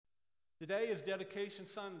Today is Dedication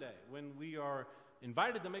Sunday, when we are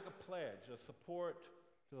invited to make a pledge of support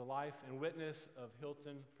to the life and witness of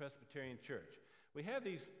Hilton Presbyterian Church. We have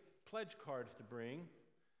these pledge cards to bring.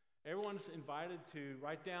 Everyone's invited to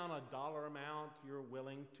write down a dollar amount you're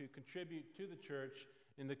willing to contribute to the church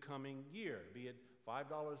in the coming year, be it $5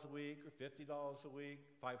 a week or $50 a week,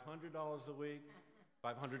 $500 a week,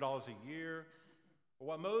 $500 a year, or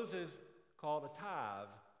what Moses called a tithe,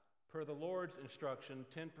 per the Lord's instruction,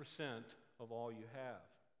 10% of all you have.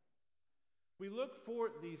 We look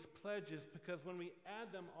for these pledges because when we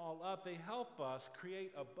add them all up, they help us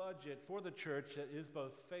create a budget for the church that is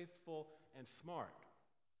both faithful and smart.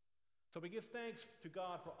 So we give thanks to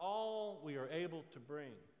God for all we are able to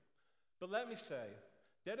bring. But let me say,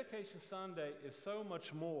 Dedication Sunday is so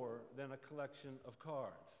much more than a collection of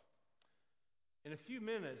cards. In a few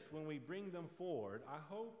minutes, when we bring them forward, I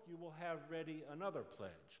hope you will have ready another pledge,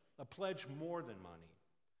 a pledge more than money.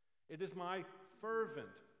 It is my fervent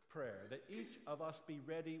prayer that each of us be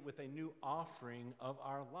ready with a new offering of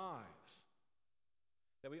our lives,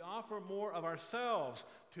 that we offer more of ourselves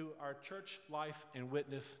to our church life and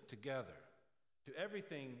witness together, to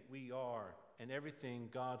everything we are and everything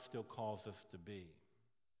God still calls us to be.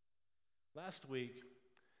 Last week,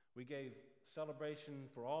 we gave celebration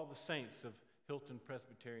for all the saints of Hilton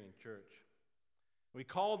Presbyterian Church. We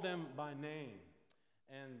called them by name,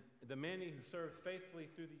 and the many who served faithfully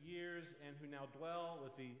through the years and who now dwell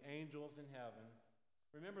with the angels in heaven.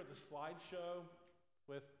 Remember the slideshow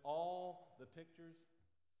with all the pictures?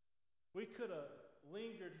 We could have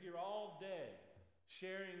lingered here all day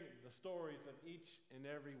sharing the stories of each and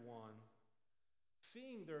every one.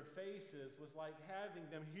 Seeing their faces was like having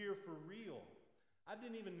them here for real. I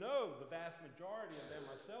didn't even know the vast majority of them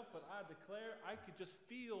myself, but I declare I could just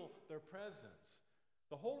feel their presence.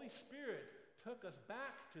 The Holy Spirit took us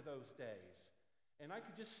back to those days, and I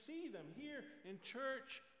could just see them here in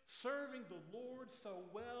church serving the Lord so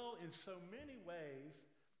well in so many ways.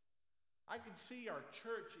 I could see our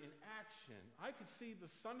church in action. I could see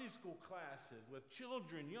the Sunday school classes with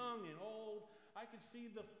children, young and old. I could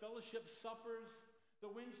see the fellowship suppers,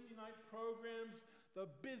 the Wednesday night programs, the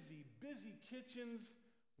busy kitchens,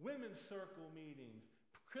 women's circle meetings,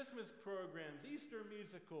 Christmas programs, Easter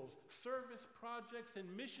musicals, service projects, and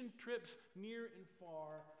mission trips near and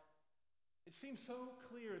far. It seems so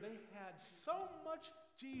clear they had so much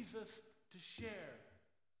Jesus to share,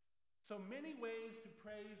 so many ways to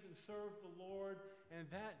praise and serve the Lord, and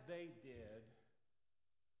that they did.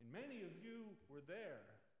 And many of you were there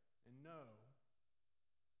and know.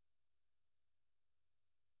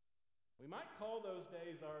 We might call those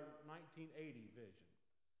days our 1980 vision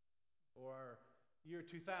or our year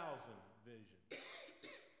 2000 vision.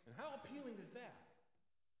 And how appealing is that?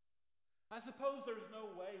 I suppose there's no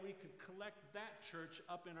way we could collect that church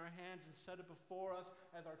up in our hands and set it before us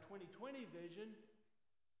as our 2020 vision.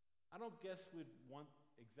 I don't guess we'd want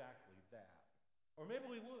exactly that. Or maybe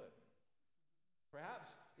we would.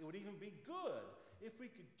 Perhaps it would even be good if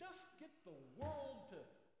we could just get the world to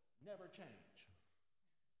never change.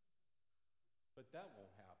 But that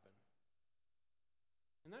won't happen.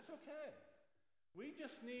 And that's okay. We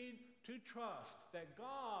just need to trust that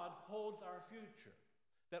God holds our future,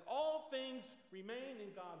 that all things remain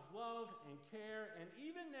in God's love and care, and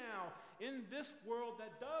even now, in this world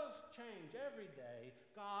that does change every day,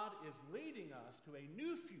 God is leading us to a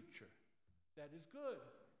new future that is good.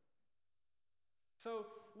 So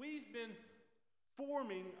we've been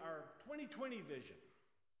forming our 2020 vision.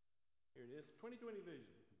 Here it is, 2020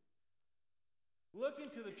 vision.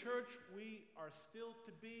 Looking to the church we are still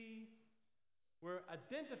to be, we're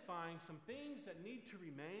identifying some things that need to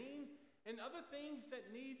remain and other things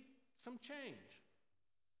that need some change.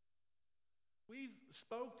 We've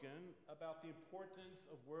spoken about the importance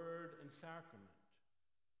of word and sacrament.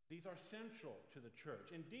 These are central to the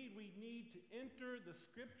church. Indeed, we need to enter the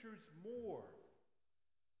scriptures more,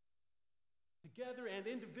 together and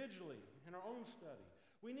individually in our own study.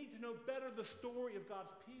 We need to know better the story of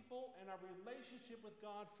God's people and our relationship with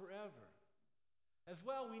God forever. As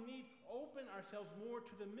well, we need to open ourselves more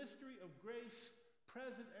to the mystery of grace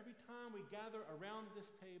present every time we gather around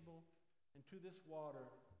this table and to this water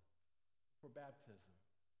for baptism.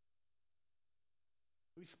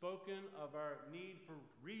 We've spoken of our need for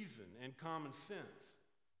reason and common sense,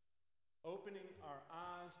 opening our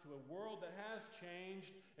eyes to a world that has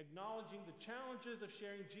changed, acknowledging the challenges of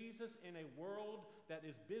sharing Jesus in a world that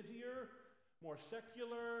is busier, more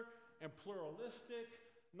secular, and pluralistic,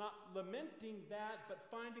 not lamenting that, but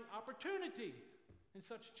finding opportunity in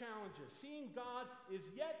such challenges, seeing God is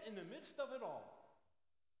yet in the midst of it all.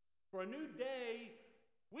 For a new day,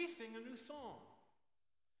 we sing a new song.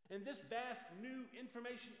 In this vast new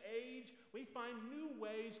information age, we find new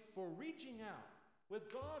ways for reaching out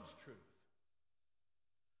with God's truth.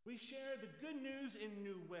 We share the good news in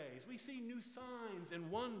new ways. We see new signs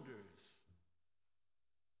and wonders.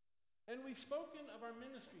 And we've spoken of our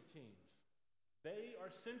ministry teams. They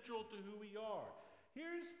are central to who we are.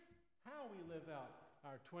 Here's how we live out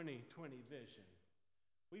our 2020 vision.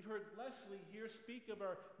 We've heard Leslie here speak of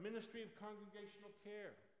our ministry of congregational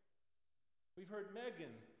care. We've heard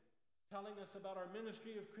Megan telling us about our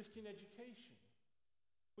ministry of Christian education.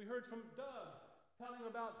 We heard from Doug telling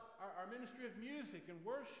about our ministry of music and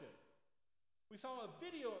worship. We saw a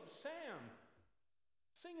video of Sam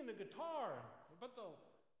singing the guitar, but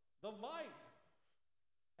the light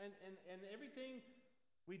and everything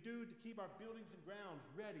we do to keep our buildings and grounds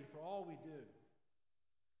ready for all we do.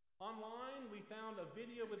 Online, we found a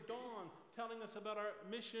video with Dawn telling us about our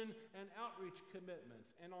mission and outreach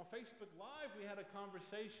commitments. And on Facebook Live, we had a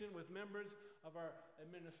conversation with members of our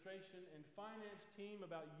administration and finance team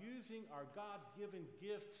about using our God-given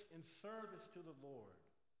gifts in service to the Lord.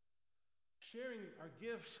 Sharing our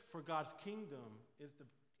gifts for God's kingdom in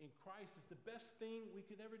Christ is the best thing we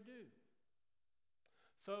could ever do.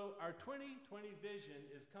 So our 2020 vision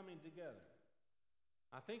is coming together.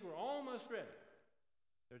 I think we're almost ready.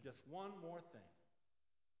 There's just one more thing,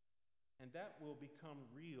 and that will become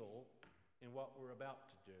real in what we're about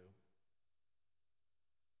to do.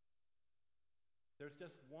 There's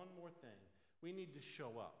just one more thing. We need to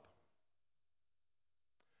show up.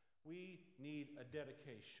 We need a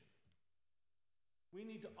dedication. We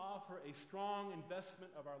need to offer a strong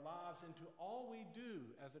investment of our lives into all we do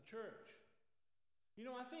as a church. You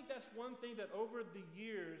know, I think that's one thing that over the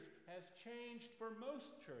years has changed for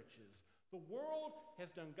most churches. The world has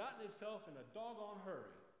gotten itself in a doggone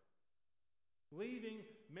hurry, leaving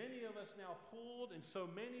many of us now pulled in so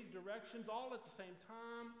many directions all at the same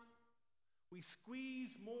time. We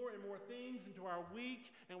squeeze more and more things into our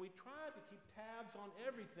week, and we try to keep tabs on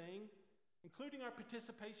everything, including our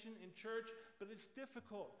participation in church, but it's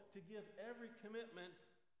difficult to give every commitment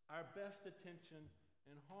our best attention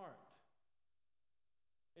and heart.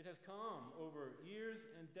 It has come over years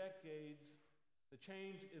and decades. The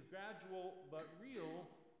change is gradual but real.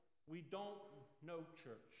 We don't know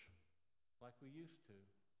church like we used to.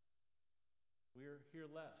 We're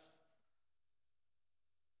here less.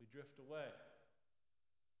 We drift away,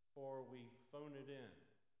 or we phone it in.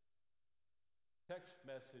 Text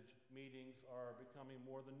message meetings are becoming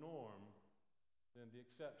more the norm than the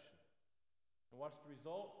exception. And what's the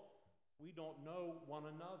result? We don't know one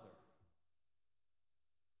another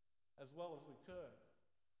as well as we could.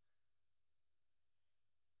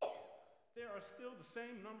 There are still the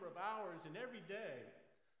same number of hours in every day,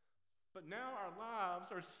 but now our lives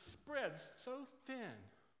are spread so thin.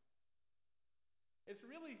 It's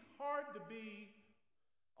really hard to be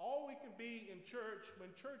all we can be in church when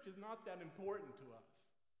church is not that important to us.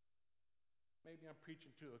 Maybe I'm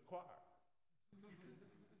preaching to a choir.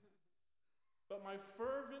 But my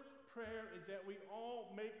fervent prayer is that we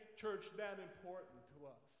all make church that important to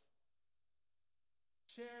us.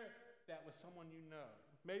 Share that with someone you know.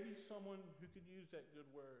 Maybe someone who could use that good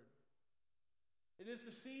word. It is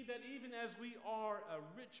to see that even as we are a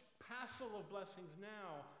rich passel of blessings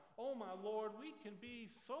now, oh my Lord, we can be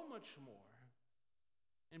so much more.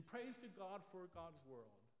 And praise to God for God's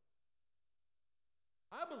world.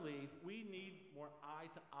 I believe we need more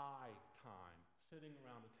eye-to-eye time sitting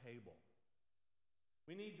around a table.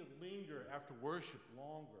 We need to linger after worship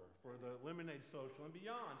longer for the Lemonade Social and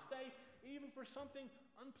beyond. Stay even for something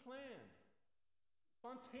unplanned.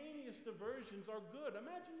 Spontaneous diversions are good.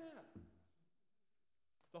 Imagine that.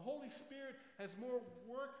 The Holy Spirit has more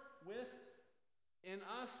work in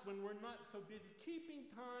us when we're not so busy keeping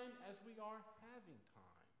time as we are having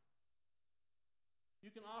time. You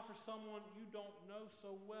can offer someone you don't know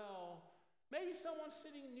so well, maybe someone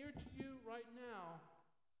sitting near to you right now,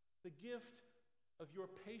 the gift of your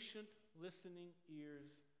patient listening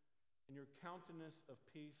ears and your countenance of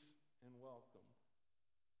peace and welcome.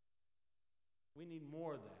 We need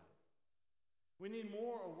more of that. We need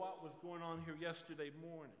more of what was going on here yesterday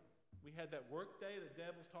morning. We had that work day that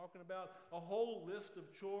Deb was talking about, a whole list of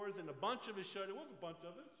chores, and a bunch of us showed up. It was a bunch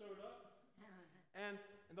of us showed up. And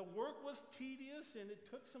the work was tedious, and it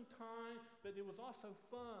took some time, but it was also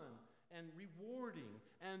fun and rewarding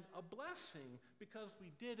and a blessing because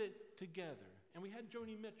we did it together. And we had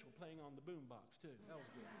Joni Mitchell playing on the boombox, too. That was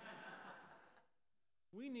good.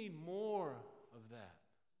 We need more of that.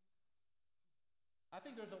 I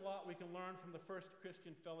think there's a lot we can learn from the first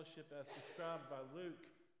Christian fellowship as described by Luke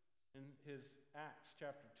in his Acts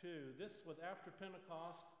chapter 2. This was after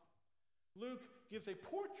Pentecost. Luke gives a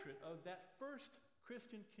portrait of that first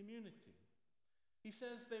Christian community. He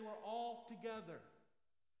says they were all together.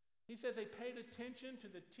 He says they paid attention to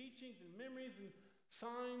the teachings and memories and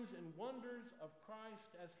signs and wonders of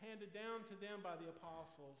Christ as handed down to them by the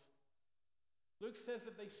apostles. Luke says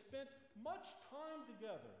that they spent much time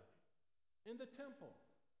together in the temple.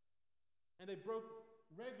 And they broke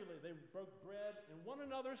regularly. They broke bread in one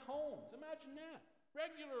another's homes. Imagine that.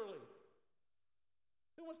 Regularly.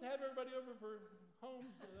 Who wants to have everybody over for home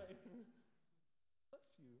today? Bless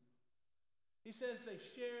you. He says they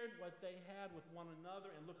shared what they had with one another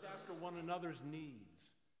and looked after one another's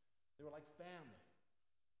needs. They were like family.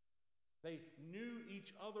 They knew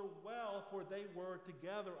each other well, for they were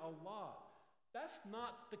together a lot. That's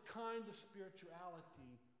not the kind of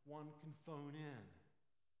spirituality one can phone in.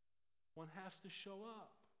 One has to show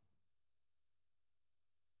up.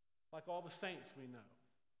 Like all the saints we know.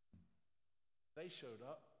 They showed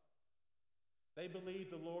up. They believe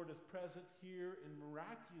the Lord is present here in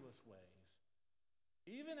miraculous ways.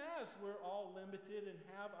 Even as we're all limited and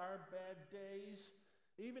have our bad days,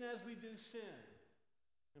 even as we do sin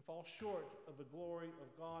and fall short of the glory of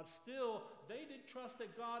God, still they did trust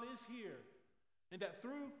that God is here and that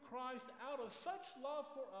through Christ, out of such love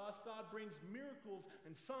for us, God brings miracles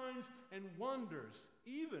and signs and wonders,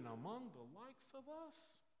 even among the likes of us.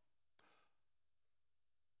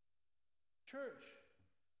 Church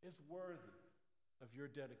is worthy of your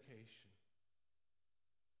dedication.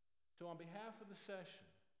 So on behalf of the session,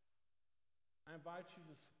 I invite you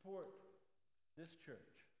to support this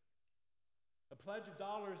church. A pledge of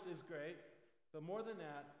dollars is great, but more than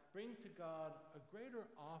that, bring to God a greater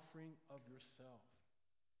offering of yourself.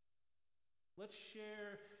 Let's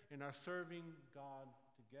share in our serving God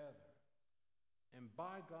together. And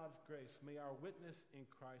by God's grace, may our witness in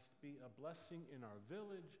Christ be a blessing in our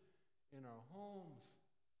village, in our homes,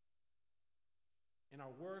 in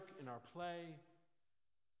our work, in our play,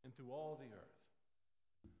 and through all the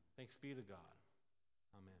earth. Thanks be to God.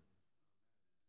 Amen.